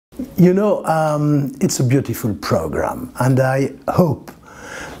You know, it's a beautiful program, and I hope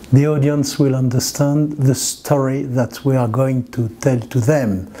the audience will understand the story that we are going to tell to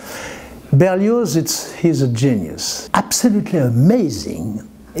them. Berlioz, he's a genius. Absolutely amazing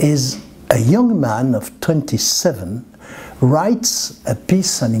is a young man of 27 writes a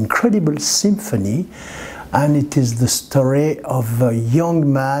piece, an incredible symphony, and it is the story of a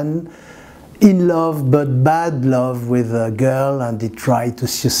young man in love, but bad love, with a girl, and he tried to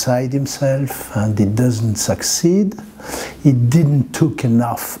suicide himself and it doesn't succeed. He didn't took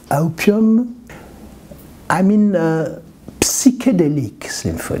enough opium. I mean, a psychedelic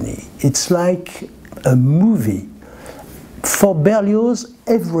symphony. It's like a movie. For Berlioz,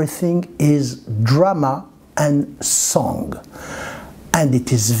 everything is drama and song. And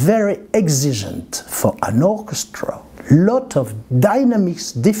it is very exigent for an orchestra. Lot of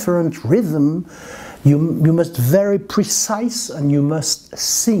dynamics, different rhythm. You must be very precise, and you must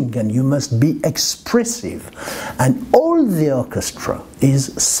sing, and you must be expressive. And all the orchestra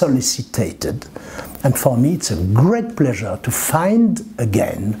is solicited. And for me, it's a great pleasure to find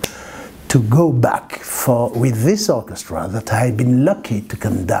again, to go back with this orchestra that I've been lucky to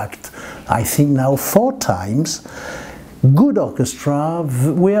conduct, I think now 4 times. Good orchestra,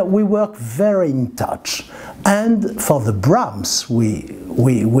 we work very in touch. And for the Brahms, we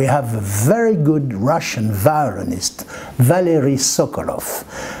have a very good Russian violinist, Valery Sokolov.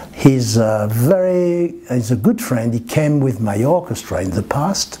 He's a good friend. He came with my orchestra in the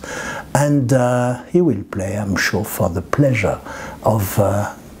past, and he will play, I'm sure, for the pleasure of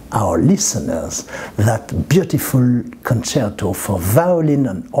our listeners, that beautiful concerto for violin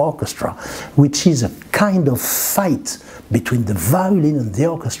and orchestra, which is a kind of fight between the violin and the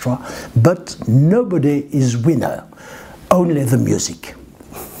orchestra, but nobody is winner, only the music.